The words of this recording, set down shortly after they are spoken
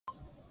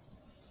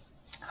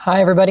Hi,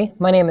 everybody.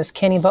 My name is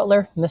Kenny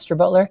Butler, Mr.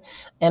 Butler,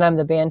 and I'm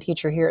the band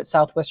teacher here at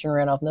Southwestern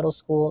Randolph Middle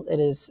School. It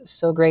is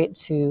so great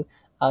to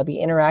be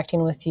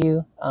interacting with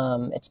you.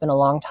 It's been a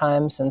long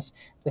time since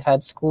we've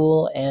had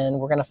school, and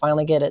we're going to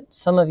finally get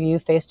some of you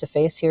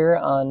face-to-face here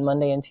on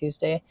Monday and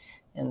Tuesday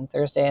and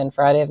Thursday and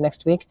Friday of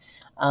next week.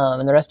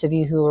 And the rest of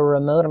you who are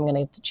remote, I'm going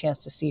to get the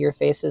chance to see your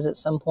faces at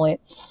some point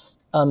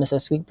as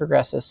this week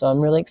progresses. So I'm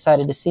really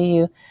excited to see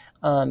you.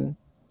 We're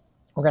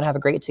going to have a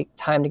great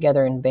time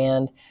together in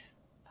band.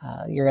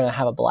 You're going to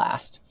have a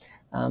blast.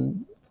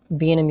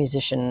 Being a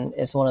musician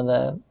is one of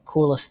the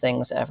coolest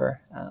things ever.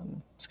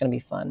 It's going to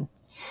be fun.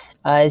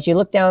 As you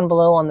look down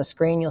below on the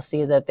screen, you'll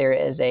see that there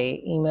is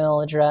an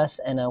email address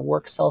and a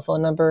work cell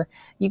phone number.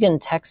 You can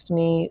text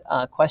me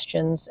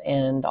questions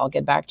and I'll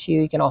get back to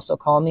you. You can also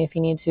call me if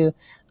you need to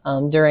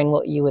during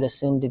what you would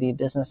assume to be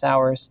business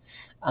hours.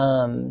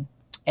 And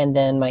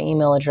then my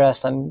email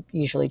address, I'm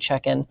usually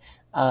checking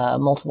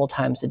multiple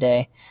times a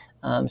day.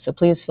 So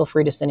please feel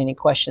free to send any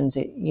questions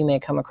that you may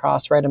come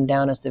across, write them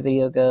down as the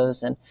video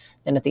goes. And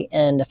then at the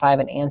end, if I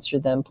haven't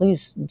answered them,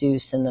 please do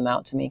send them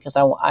out to me because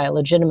I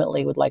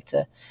legitimately would like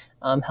to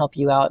help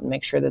you out and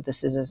make sure that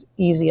this is as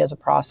easy as a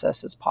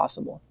process as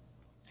possible.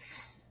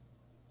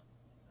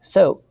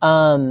 So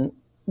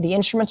the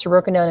instruments are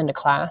broken down into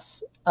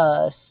class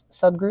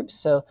subgroups.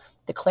 So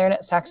the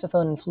clarinet,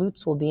 saxophone, and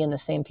flutes will be in the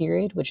same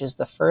period, which is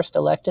the first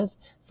elective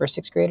for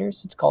sixth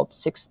graders. It's called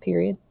sixth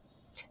period.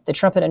 The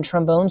trumpet and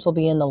trombones will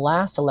be in the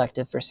last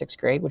elective for sixth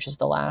grade, which is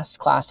the last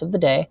class of the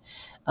day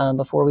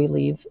before we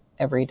leave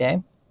every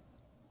day.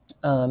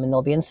 And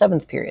they'll be in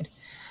seventh period.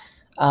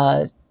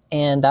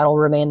 And that'll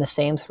remain the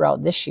same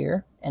throughout this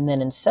year. And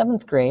then in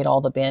seventh grade,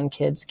 all the band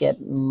kids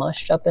get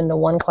mushed up into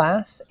one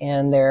class,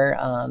 and they're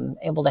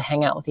able to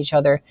hang out with each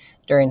other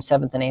during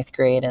seventh and eighth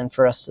grade and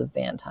for us of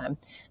band time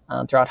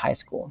throughout high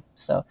school.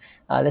 So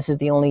this is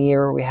the only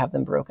year where we have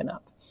them broken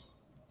up.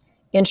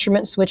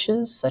 Instrument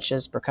switches, such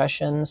as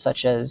percussion,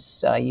 such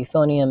as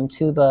euphonium,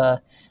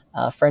 tuba,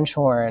 French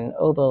horn,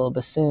 oboe,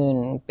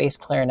 bassoon, bass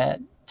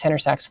clarinet, tenor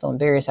saxophone,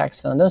 baritone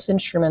saxophone, those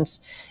instruments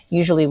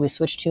usually we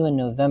switch to in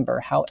November.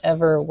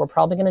 However, we're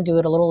probably going to do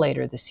it a little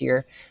later this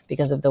year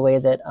because of the way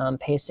that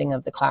pacing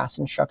of the class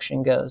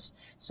instruction goes.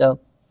 So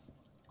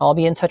I'll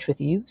be in touch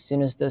with you as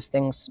soon as those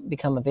things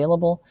become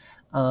available.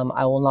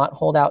 I will not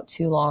hold out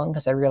too long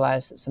because I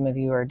realize that some of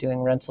you are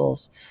doing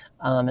rentals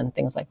and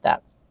things like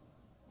that.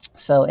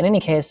 So in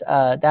any case,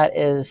 that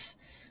is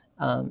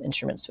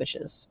instrument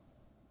switches.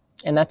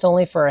 And that's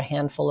only for a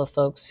handful of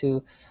folks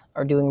who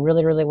are doing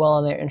really, really well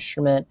on their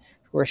instrument,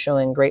 who are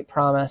showing great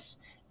promise,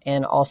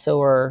 and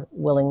also are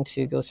willing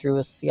to go through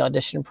with the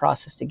audition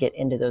process to get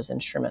into those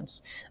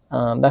instruments.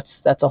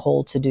 That's a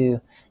whole to-do,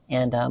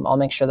 and I'll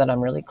make sure that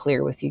I'm really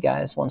clear with you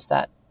guys once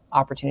that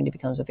opportunity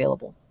becomes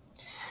available.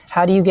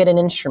 How do you get an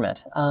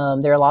instrument?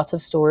 There are lots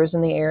of stores in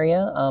the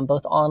area,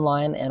 both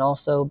online and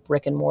also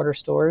brick and mortar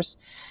stores.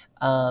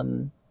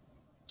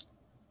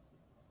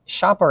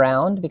 Shop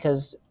around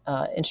because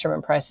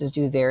instrument prices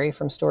do vary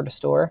from store to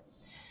store.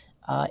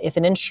 If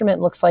an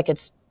instrument looks like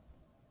its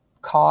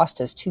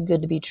cost is too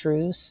good to be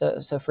true,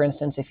 so for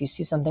instance, if you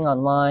see something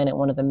online at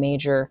one of the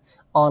major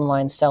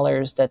online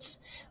sellers that's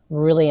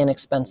really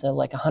inexpensive,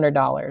 like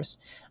 $100,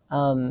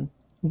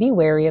 be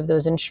wary of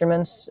those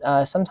instruments.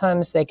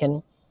 Sometimes they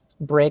can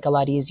break a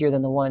lot easier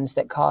than the ones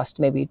that cost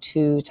maybe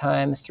 2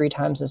 times, 3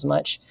 times as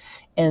much.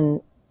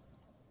 And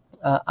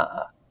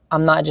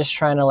I'm not just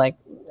trying to like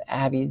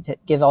have you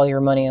give all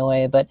your money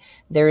away, but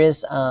there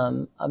is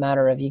a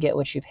matter of you get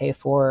what you pay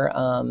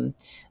for.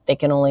 They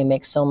can only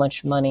make so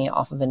much money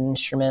off of an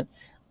instrument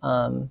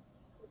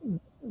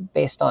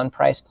based on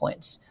price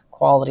points,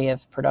 quality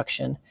of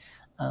production.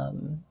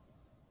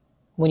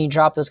 When you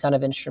drop those kind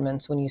of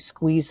instruments, when you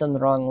squeeze them the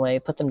wrong way,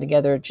 put them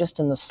together just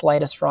in the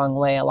slightest wrong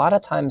way, a lot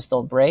of times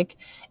they'll break,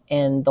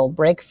 and they'll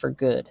break for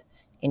good,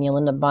 and you'll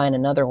end up buying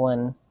another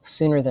one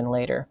sooner than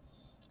later.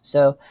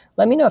 So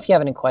let me know if you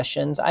have any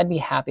questions. I'd be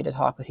happy to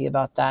talk with you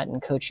about that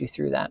and coach you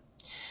through that.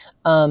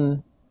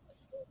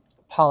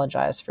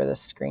 Apologize for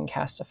this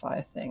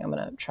Screencastify thing. I'm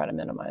going to try to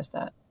minimize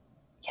that.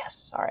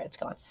 Yes. All right. It's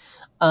gone.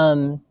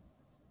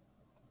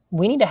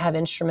 We need to have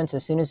instruments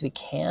as soon as we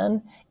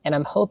can. And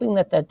I'm hoping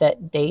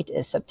that date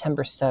is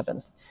September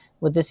 7th.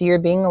 With this year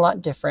being a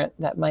lot different,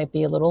 that might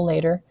be a little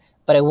later,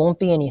 but it won't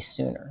be any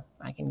sooner.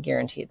 I can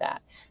guarantee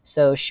that.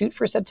 So shoot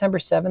for September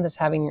 7th as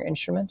having your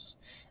instruments.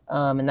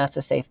 And that's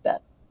a safe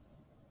bet.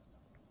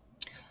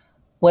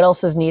 What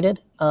else is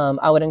needed?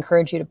 I would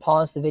encourage you to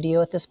pause the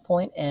video at this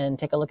point and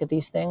take a look at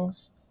these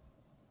things.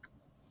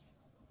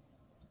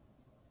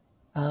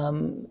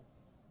 Clarinet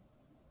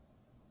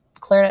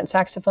and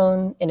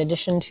saxophone, in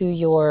addition to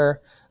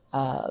your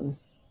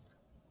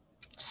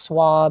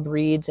swab,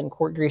 reeds, and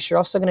cork grease, you're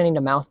also going to need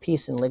a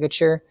mouthpiece and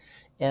ligature.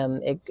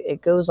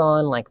 It goes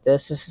on like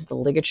this. This is the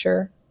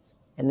ligature,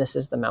 and this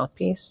is the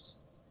mouthpiece.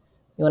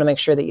 You want to make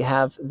sure that you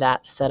have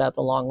that set up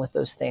along with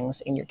those things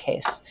in your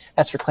case.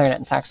 That's for clarinet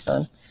and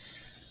saxophone.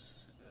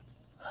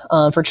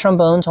 For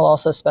trombones, I'll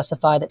also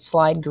specify that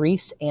slide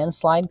grease and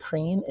slide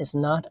cream is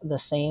not the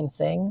same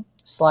thing.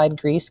 Slide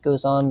grease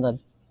goes on the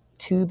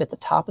tube at the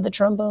top of the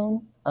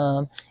trombone,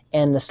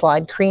 and the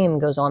slide cream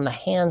goes on the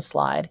hand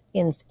slide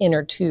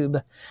inner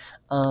tube.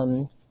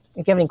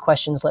 If you have any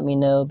questions, let me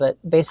know. But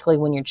basically,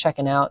 when you're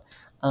checking out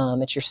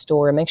at your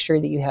store, make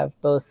sure that you have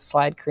both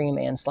slide cream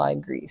and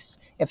slide grease.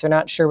 If they're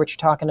not sure what you're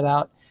talking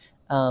about,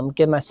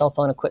 give my cell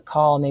phone a quick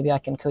call. Maybe I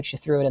can coach you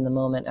through it in the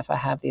moment if I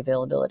have the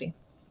availability.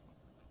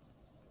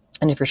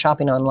 And if you're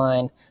shopping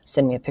online,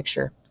 send me a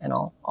picture and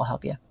I'll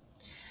help you.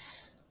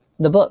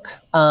 The book.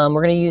 We're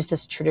going to use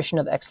this Tradition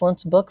of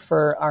Excellence book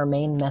for our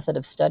main method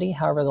of study.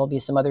 However, there'll be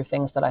some other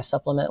things that I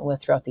supplement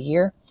with throughout the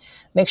year.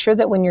 Make sure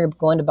that when you're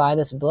going to buy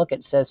this book,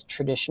 it says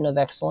Tradition of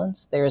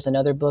Excellence. There is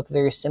another book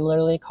very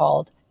similarly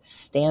called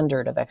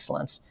Standard of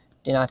Excellence.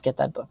 Do not get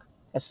that book.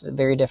 It's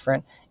very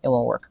different. It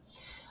won't work.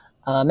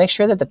 Make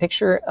sure that the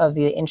picture of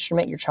the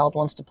instrument your child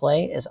wants to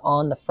play is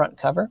on the front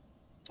cover,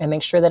 and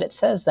make sure that it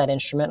says that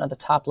instrument on the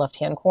top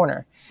left-hand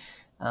corner.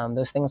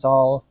 Those things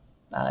all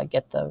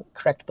get the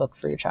correct book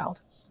for your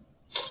child.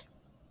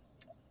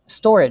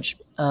 Storage.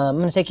 I'm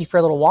going to take you for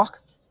a little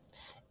walk,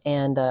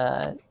 and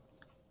I'm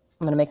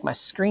going to make my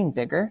screen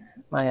bigger,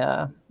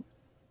 my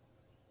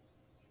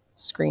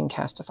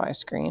Screencastify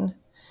screen.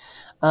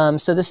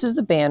 So this is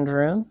the band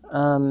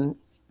room.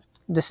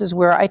 This is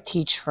where I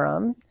teach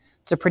from.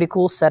 It's a pretty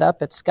cool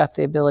setup. It's got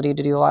the ability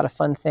to do a lot of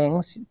fun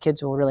things.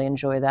 Kids will really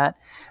enjoy that.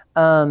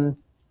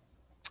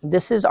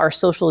 This is our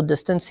social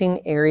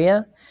distancing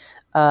area.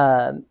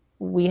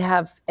 We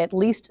have at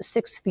least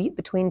 6 feet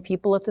between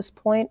people at this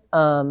point.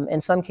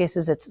 In some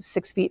cases, it's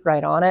 6 feet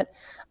right on it.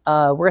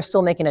 We're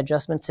still making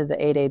adjustments to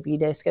the A-Day,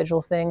 B-Day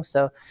schedule thing.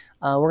 So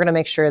we're going to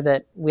make sure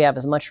that we have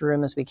as much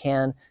room as we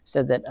can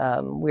so that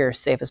we're as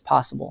safe as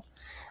possible.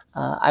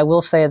 I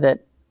will say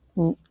that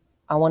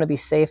I want to be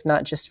safe,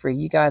 not just for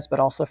you guys,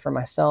 but also for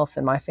myself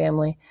and my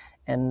family.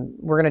 And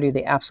we're going to do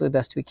the absolute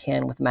best we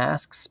can with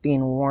masks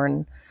being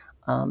worn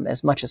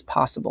as much as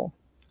possible.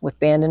 With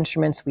band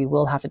instruments, we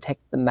will have to take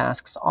the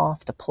masks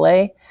off to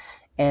play,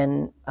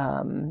 and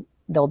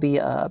there'll be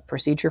a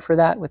procedure for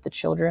that with the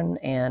children,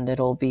 and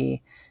it'll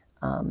be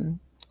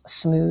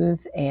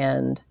smooth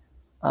and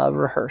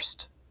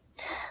rehearsed.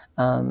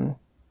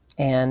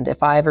 And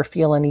if I ever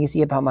feel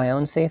uneasy about my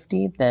own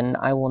safety, then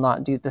I will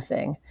not do the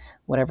thing,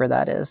 whatever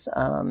that is.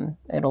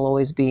 It'll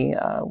always be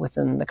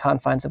within the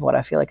confines of what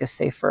I feel like is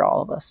safe for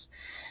all of us.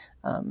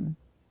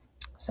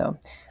 So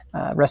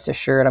rest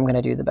assured, I'm going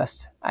to do the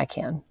best I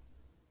can.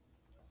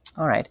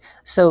 All right,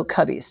 so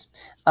cubbies.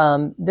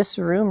 This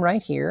room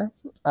right here,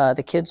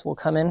 the kids will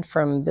come in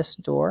from this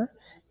door,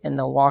 and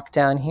they'll walk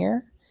down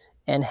here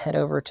and head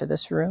over to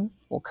this room.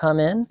 We'll come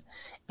in,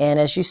 and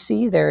as you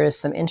see, there is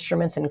some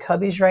instruments in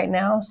cubbies right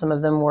now. Some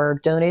of them were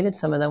donated,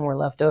 some of them were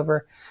left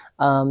over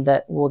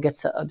that we'll get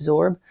to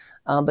absorb.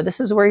 But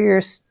this is where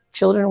your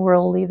children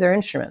will leave their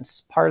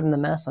instruments. Pardon the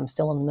mess, I'm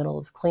still in the middle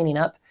of cleaning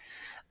up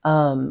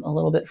a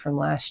little bit from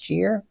last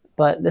year.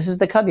 But this is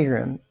the cubby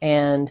room,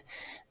 and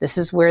this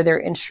is where their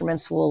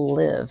instruments will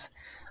live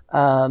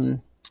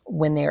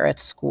when they're at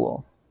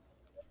school.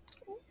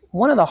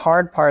 One of the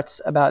hard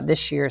parts about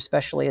this year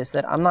especially is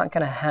that I'm not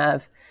going to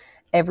have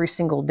every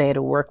single day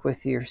to work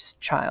with your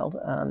child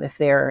if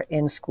they're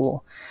in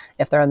school,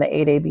 if they're on the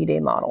A-Day, B-Day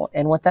model.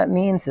 And what that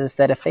means is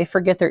that if they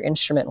forget their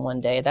instrument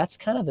one day, that's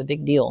kind of a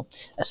big deal,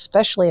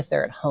 especially if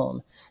they're at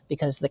home,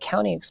 because the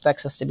county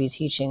expects us to be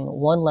teaching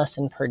 1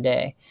 lesson per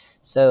day.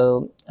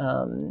 So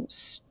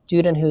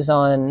student who's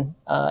on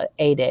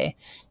A-Day,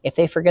 if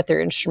they forget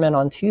their instrument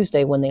on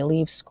Tuesday when they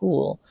leave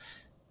school,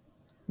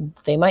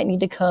 they might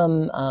need to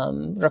come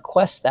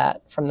request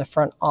that from the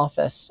front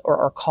office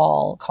or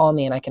call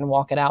me, and I can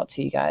walk it out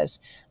to you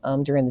guys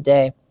during the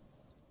day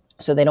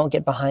so they don't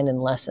get behind in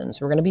lessons.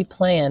 We're going to be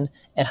playing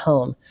at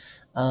home,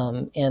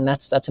 and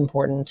that's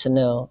important to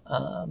know.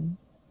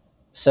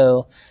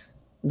 So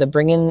the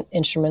bringing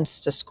instruments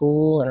to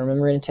school and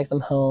remembering to take them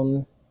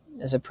home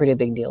is a pretty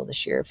big deal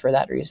this year for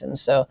that reason.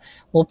 So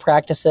we'll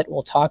practice it.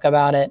 We'll talk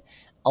about it.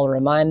 I'll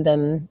remind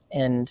them,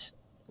 and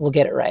we'll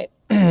get it right.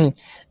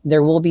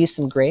 There will be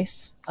some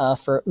grace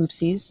for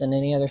oopsies and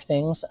any other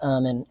things,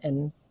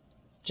 and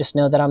just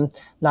know that I'm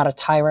not a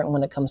tyrant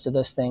when it comes to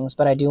those things,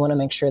 but I do want to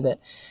make sure that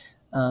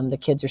the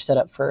kids are set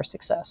up for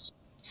success.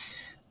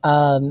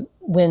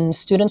 When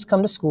students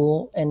come to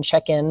school and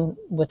check in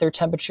with their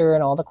temperature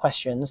and all the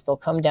questions, they'll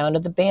come down to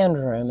the band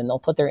room and they'll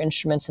put their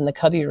instruments in the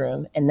cubby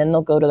room, and then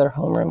they'll go to their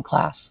homeroom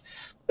class.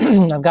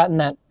 I've gotten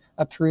that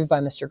approved by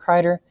Mr.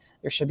 Kreider.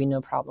 There should be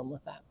no problem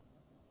with that.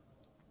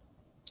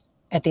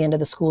 At the end of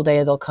the school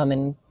day, they'll come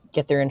and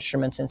get their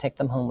instruments and take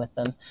them home with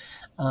them.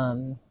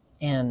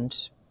 And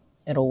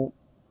it'll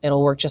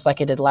work just like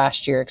it did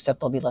last year, except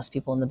there'll be less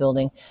people in the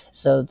building,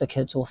 so the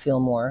kids will feel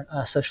more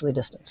socially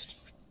distanced.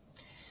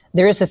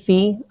 There is a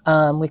fee.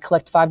 We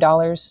collect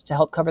 $5 to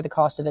help cover the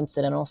cost of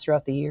incidentals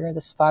throughout the year.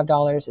 This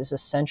 $5 is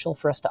essential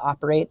for us to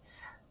operate.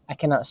 I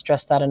cannot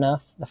stress that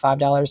enough. The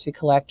 $5 we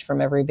collect from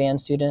every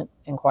band student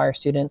and choir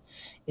student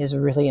is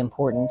really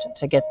important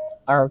to get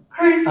our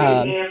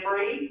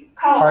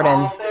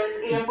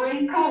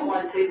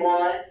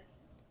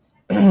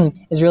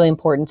is really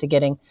important to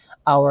getting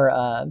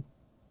our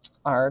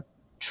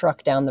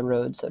truck down the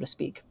road, so to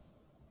speak.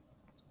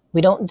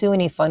 We don't do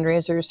any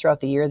fundraisers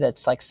throughout the year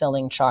that's like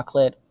selling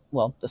chocolate.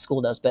 Well, the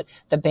school does, but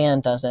the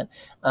band doesn't,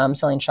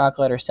 selling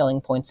chocolate or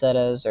selling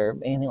poinsettias or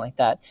anything like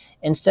that.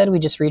 Instead, we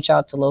just reach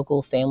out to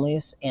local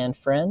families and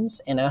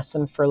friends and ask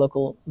them for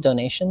local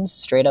donations,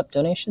 straight up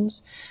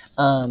donations.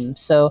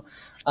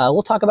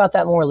 We'll talk about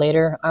that more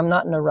later. I'm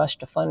not in a rush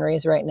to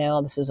fundraise right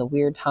now. This is a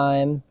weird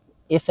time.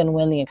 If and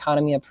when the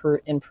economy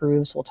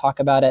improves, we'll talk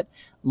about it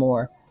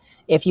more.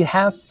 If you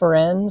have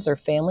friends or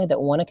family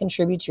that want to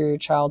contribute to your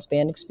child's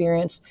band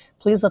experience,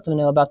 please let them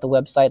know about the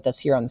website that's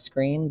here on the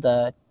screen,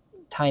 the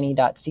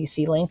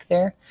tiny.cc link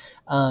there.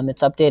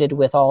 It's updated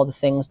with all the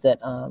things that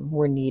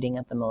we're needing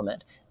at the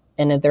moment.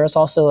 And there's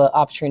also an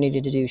opportunity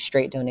to do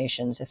straight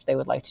donations if they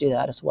would like to do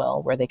that as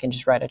well, where they can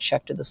just write a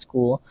check to the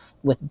school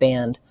with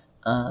band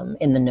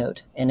in the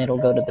note, and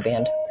it'll go to the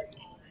band.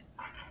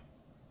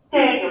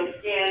 Daniel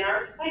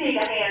Skinner, we need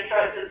a hand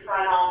truck to the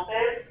front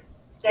office.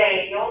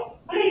 Daniel,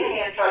 we need a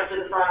hand truck to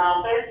the front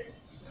office.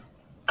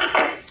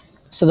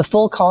 So the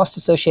full costs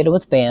associated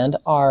with band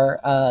are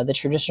the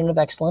Tradition of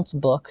Excellence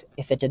book,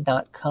 if it did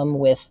not come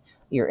with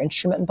your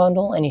instrument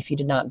bundle, and if you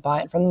did not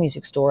buy it from the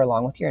music store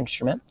along with your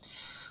instrument.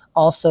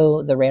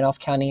 Also, the Randolph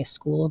County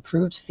School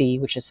Approved fee,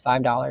 which is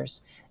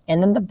 $5.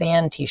 And then the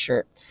band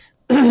t-shirt.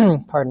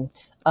 Pardon.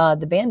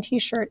 The band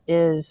t-shirt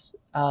is,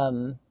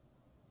 I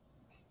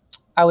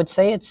would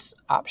say it's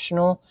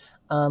optional.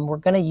 We're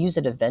going to use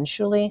it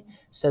eventually,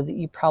 so that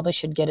you probably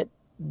should get it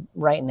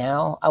right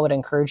now. I would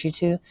encourage you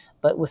to,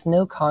 but with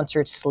no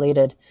concerts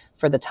slated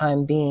for the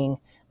time being,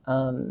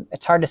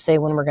 it's hard to say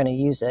when we're going to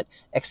use it,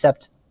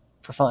 except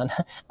for fun.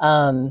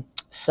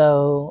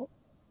 So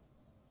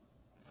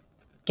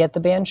get the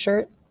band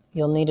shirt.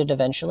 You'll need it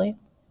eventually.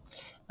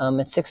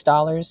 It's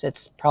 $6.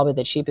 It's probably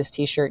the cheapest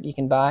t-shirt you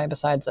can buy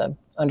besides a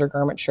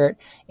undergarment shirt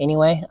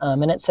anyway.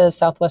 And it says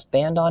Southwest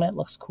Band on it.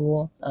 Looks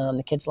cool.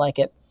 The kids like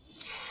it.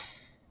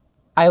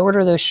 I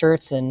order those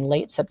shirts in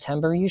late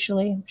September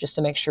usually, just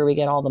to make sure we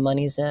get all the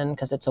monies in,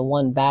 because it's a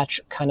one batch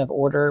kind of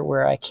order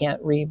where I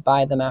can't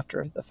re-buy them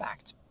after the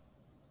fact.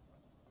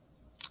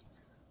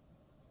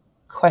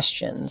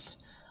 Questions.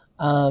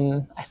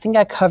 I think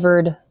I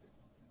covered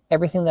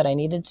everything that I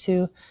needed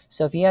to.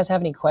 So if you guys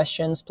have any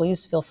questions,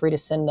 please feel free to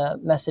send a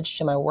message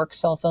to my work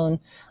cell phone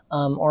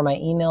or my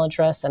email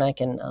address, and I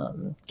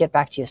can get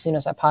back to you as soon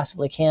as I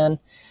possibly can.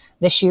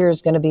 This year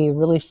is going to be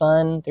really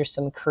fun. There's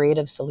some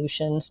creative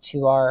solutions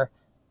to our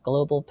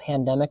global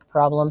pandemic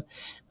problem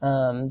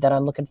that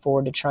I'm looking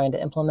forward to trying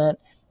to implement.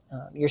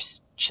 Your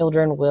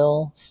children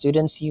will,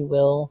 students, you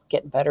will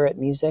get better at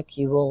music.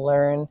 You will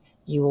learn,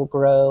 you will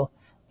grow,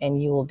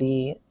 and you will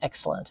be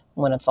excellent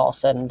when it's all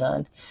said and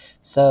done.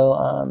 So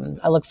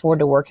I look forward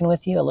to working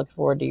with you. I look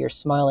forward to your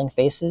smiling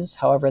faces,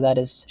 however that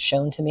is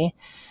shown to me.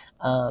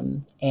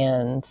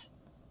 And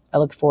I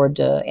look forward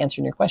to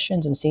answering your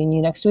questions and seeing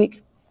you next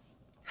week.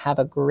 Have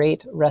a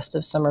great rest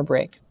of summer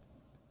break.